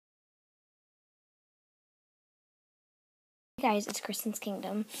Hey guys, it's Kristen's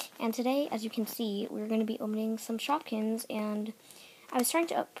Kingdom, and today, as you can see, we're going to be opening some Shopkins, and I was trying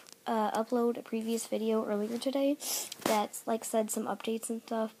to upload a previous video earlier today that's, said some updates and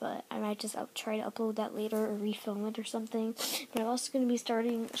stuff, but I might just try to upload that later or refilm it or something. But I'm also going to be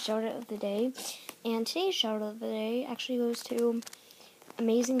starting Shout Out of the Day, and today's Shout Out of the Day actually goes to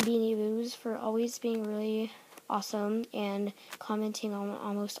amazing Beanie Boos for always being really awesome and commenting on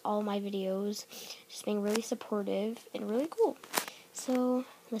almost all my videos, just being really supportive and really cool. So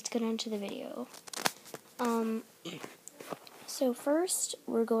let's get on to the video. So first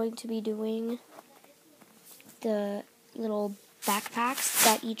we're going to be doing the little backpacks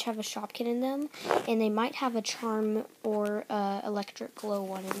that each have a Shopkin in them, and they might have a charm or electric glow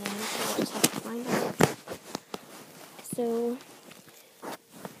one in them, so we'll just have to find out. So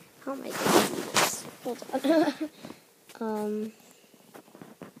how am I going to do this? Hold on.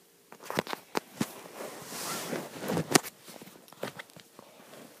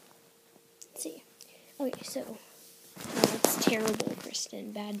 Let's see. Okay, so that's terrible,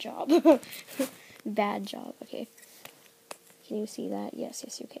 Kristen. Bad job. Bad job. Okay. Can you see that? Yes,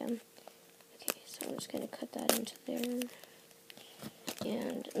 you can. Okay, so I'm just gonna cut that into there.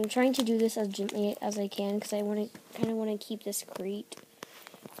 And I'm trying to do this as gently as I can because I kind of want to keep this crate.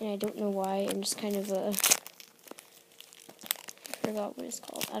 And I don't know why. I'm just kind of I forgot what it's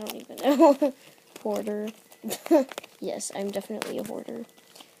called. I don't even know. Hoarder. Yes, I'm definitely a hoarder.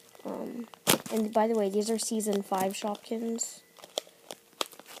 And by the way, these are Season 5 Shopkins.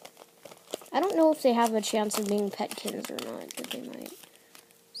 I don't know if they have a chance of being Petkins or not, but they might.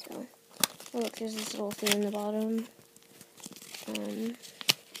 So, oh look, there's this little thing in the bottom.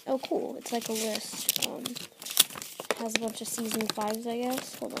 Oh cool, it's like a list. Has a bunch of Season 5s, I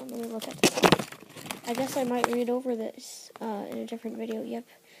guess. Hold on, let me look at this. I guess I might read over this in a different video. Yep.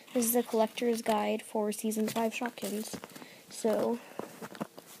 This is a collector's guide for Season 5 Shopkins. So,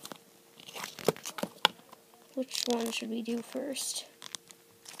 which one should we do first?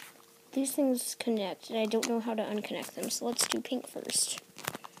 These things connect, and I don't know how to unconnect them, so let's do pink first.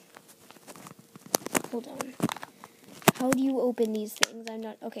 Hold on. How do you open these things? I'm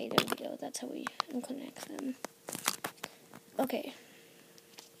not... Okay, there we go. That's how we unconnect them. Okay.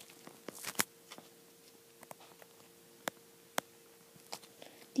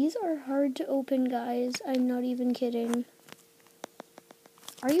 These are hard to open, guys. I'm not even kidding.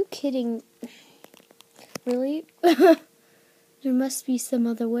 Are you kidding? Really? There must be some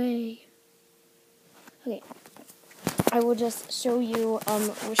other way. Okay. I will just show you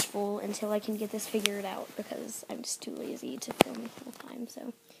Wishful until I can get this figured out because I'm just too lazy to film the whole time,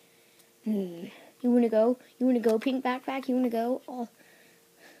 so. You wanna go? You wanna go, pink backpack? You wanna go?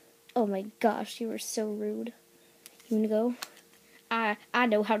 Oh my gosh, you were so rude. You wanna go? I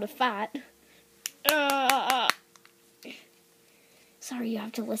know how to fight. Sorry, you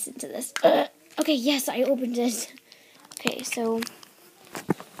have to listen to this. Okay, yes, I opened it. Okay, so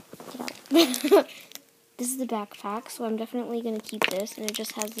get out. This is the backpack, so I'm definitely going to keep this, and it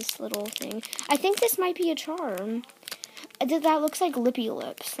just has this little thing. I think this might be a charm. That looks like lippy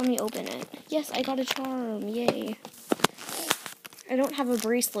lips. Let me open it. Yes, I got a charm. Yay. I don't have a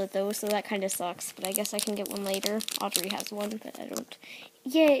bracelet, though, so that kind of sucks, but I guess I can get one later. Audrey has one, but I don't.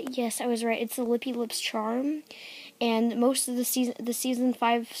 Yeah, yes, I was right. It's a lippy lips charm, and most of the season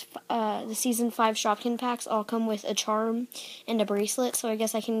 5 Shopkin packs all come with a charm and a bracelet, so I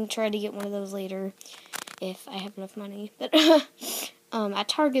guess I can try to get one of those later if I have enough money. But at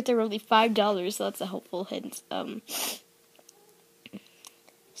Target they're only $5, so that's a helpful hint.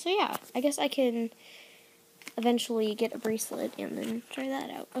 So yeah, I guess I can eventually get a bracelet and then try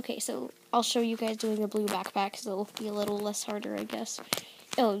that out. Okay, so I'll show you guys doing a blue backpack, so it'll be a little less harder, I guess.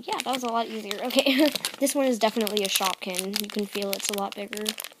 Oh yeah, that was a lot easier. Okay, this one is definitely a Shopkin. You can feel it's a lot bigger.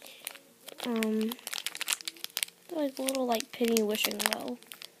 Like a little penny wishing well.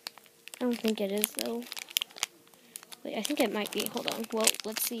 I don't think it is though. Wait, I think it might be. Hold on. Well,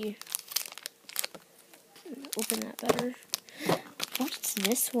 let's see. Open that better. What's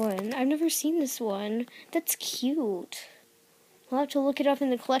this one? I've never seen this one. That's cute. I'll have to look it up in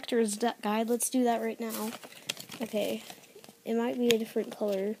the collector's guide. Let's do that right now. Okay. It might be a different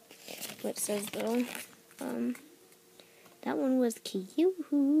color. What it says though. That one was cute.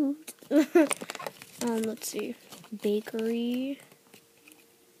 Let's see. Bakery.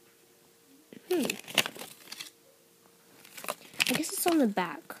 I guess it's on the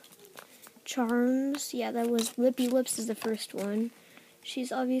back. Charms. Yeah, that was Lippy Lips is the first one.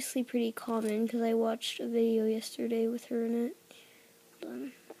 She's obviously pretty common because I watched a video yesterday with her in it.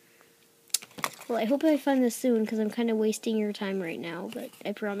 Well, I hope I find this soon because I'm kind of wasting your time right now, but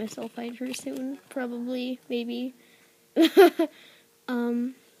I promise I'll find her soon. Probably, maybe.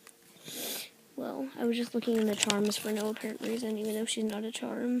 Well, I was just looking in the charms for no apparent reason, even though she's not a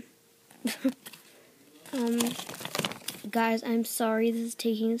charm. Guys, I'm sorry this is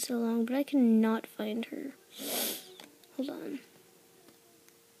taking so long, but I cannot find her. Hold on.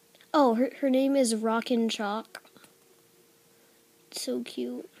 Oh, her name is Rockin' Chalk. So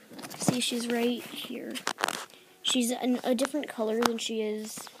cute. See, she's right here. She's a different color than she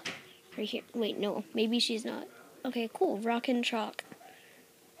is right here. Wait, no, maybe she's not. Okay, cool. Rockin' Chalk.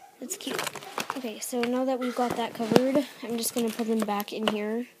 That's cute. Okay, so now that we've got that covered, I'm just going to put them back in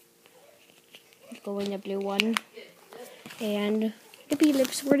here. Go in the blue one. And Lippy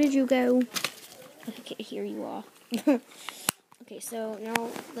Lips, where did you go? Okay, here you are. Okay, so now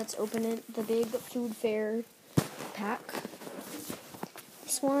let's open it. The big food fair pack.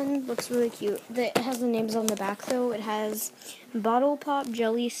 This one looks really cute. It has the names on the back though. It has Bottle Pop,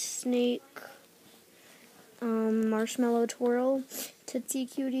 Jelly Snake, Marshmallow Twirl, Tootsie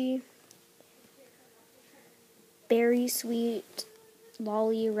Cutie, Berry Sweet,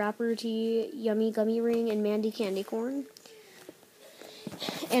 Lolly, Wrapper Tea, Yummy Gummy Ring, and Mandy Candy Corn.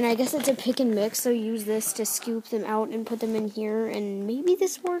 And I guess it's a pick and mix, so use this to scoop them out and put them in here, and maybe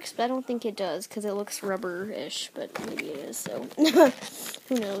this works, but I don't think it does, because it looks rubber-ish, but maybe it is, so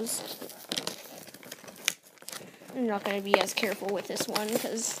who knows. I'm not going to be as careful with this one,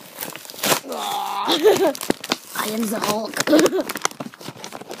 because I am the Hulk.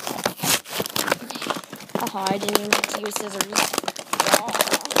 Haha, I didn't even have to use scissors.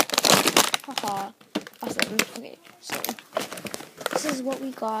 Haha, awesome. Okay, so this is what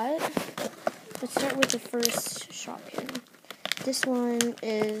we got. Let's start with the first Shopkin. This one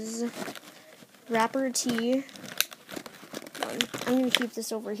is Wrapper Tea. I'm going to keep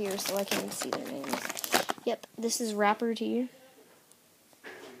this over here so I can see their names. Yep, this is Wrapper Tea.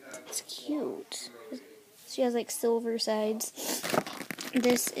 It's cute. She has like silver sides.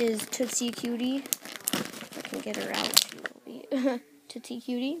 This is Tootsie Cutie. If I can get her out, she will be Tootsie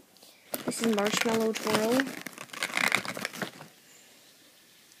Cutie. This is Marshmallow Twirl.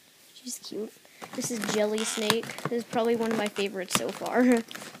 She's cute. This is Jelly Snake. This is probably one of my favorites so far.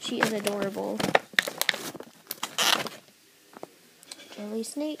 She is adorable. Jelly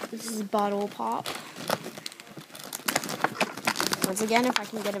Snake. This is Bottle Pop. Once again, if I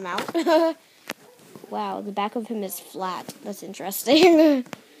can get him out. Wow, the back of him is flat. That's interesting.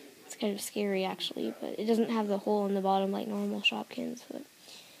 It's kind of scary, actually, but it doesn't have the hole in the bottom like normal Shopkins, but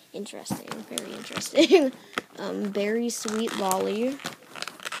interesting. Very interesting. Berry Sweet Lolly.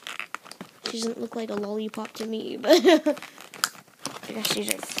 She doesn't look like a lollipop to me, but I guess she's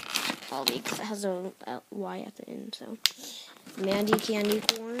just lolly because it has a Y at the end, so. Mandy Candy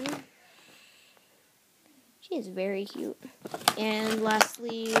Corn. She is very cute. And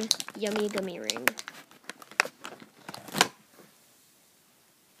lastly, Yummy Gummy Ring.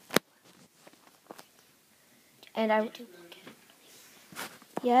 And I...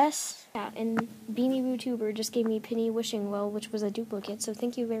 Yes? Yeah, and BeanieBooTuber just gave me Penny Wishing Well, which was a duplicate, so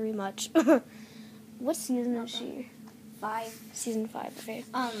thank you very much. What season is she? 5. Season 5, okay.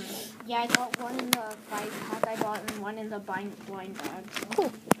 Yeah, I got one in the 5-pack I bought and one in the blind bag. So.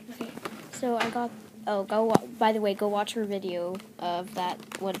 Cool. Okay. So I got... Oh, by the way, go watch her video of that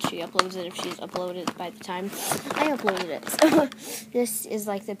when she uploads it, if she's uploaded by the time I uploaded it. So, this is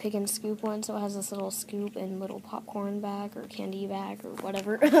like the pick and scoop one, so it has this little scoop and little popcorn bag or candy bag or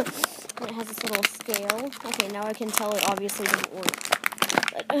whatever. And it has this little scale. Okay, now I can tell it obviously doesn't work.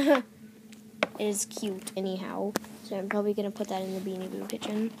 But it is cute anyhow. So I'm probably going to put that in the Beanie Boo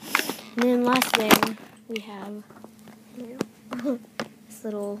kitchen. And then last thing, we have this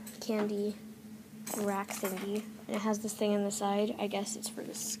little candy rack thingy, and it has this thing on the side. I guess it's for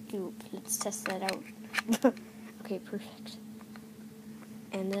the scoop. Let's test that out. Okay, perfect.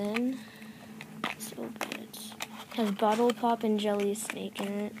 And then let's open it. It has Bottle Pop and Jelly Snake in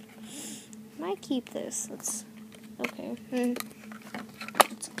it. Might keep this. Let's. Okay.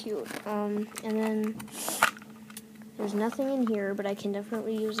 It's cute. And then there's nothing in here, but I can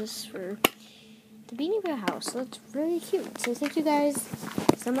definitely use this for the Beanie Boo house. So that's really cute. So thank you guys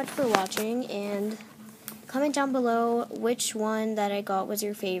so much for watching, and comment down below which one that I got was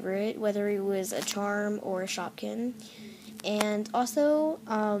your favorite, whether it was a charm or a Shopkin. And also,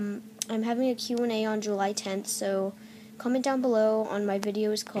 I'm having a Q&A on July 10th, so comment down below on my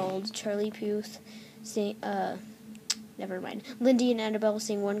videos called Charlie Puth, Lindy and Annabelle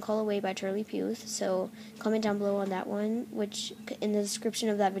sing One Call Away by Charlie Puth, so comment down below on that one, which in the description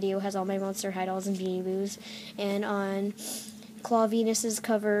of that video has all my Monster High dolls and Beanie Boos, and on Claw Venus's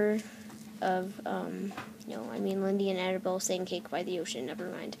cover of, No, I mean Lindy and Annabelle saying Cake by the Ocean. Never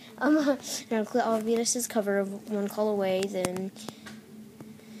mind. Now click Alvitus's cover of One Call Away. Then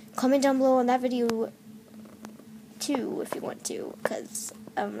comment down below on that video too if you want to, cause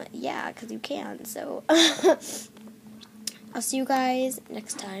yeah, cause you can. So I'll see you guys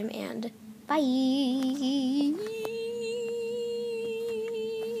next time, and bye.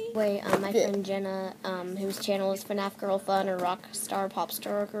 My friend Jenna, whose channel is FNAF Girl Fun or Rockstar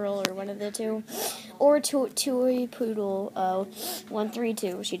Popstar Girl or one of the two, or Toy Poodle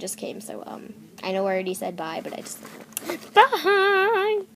 132. She just came, so I know I already said bye, but I just bye.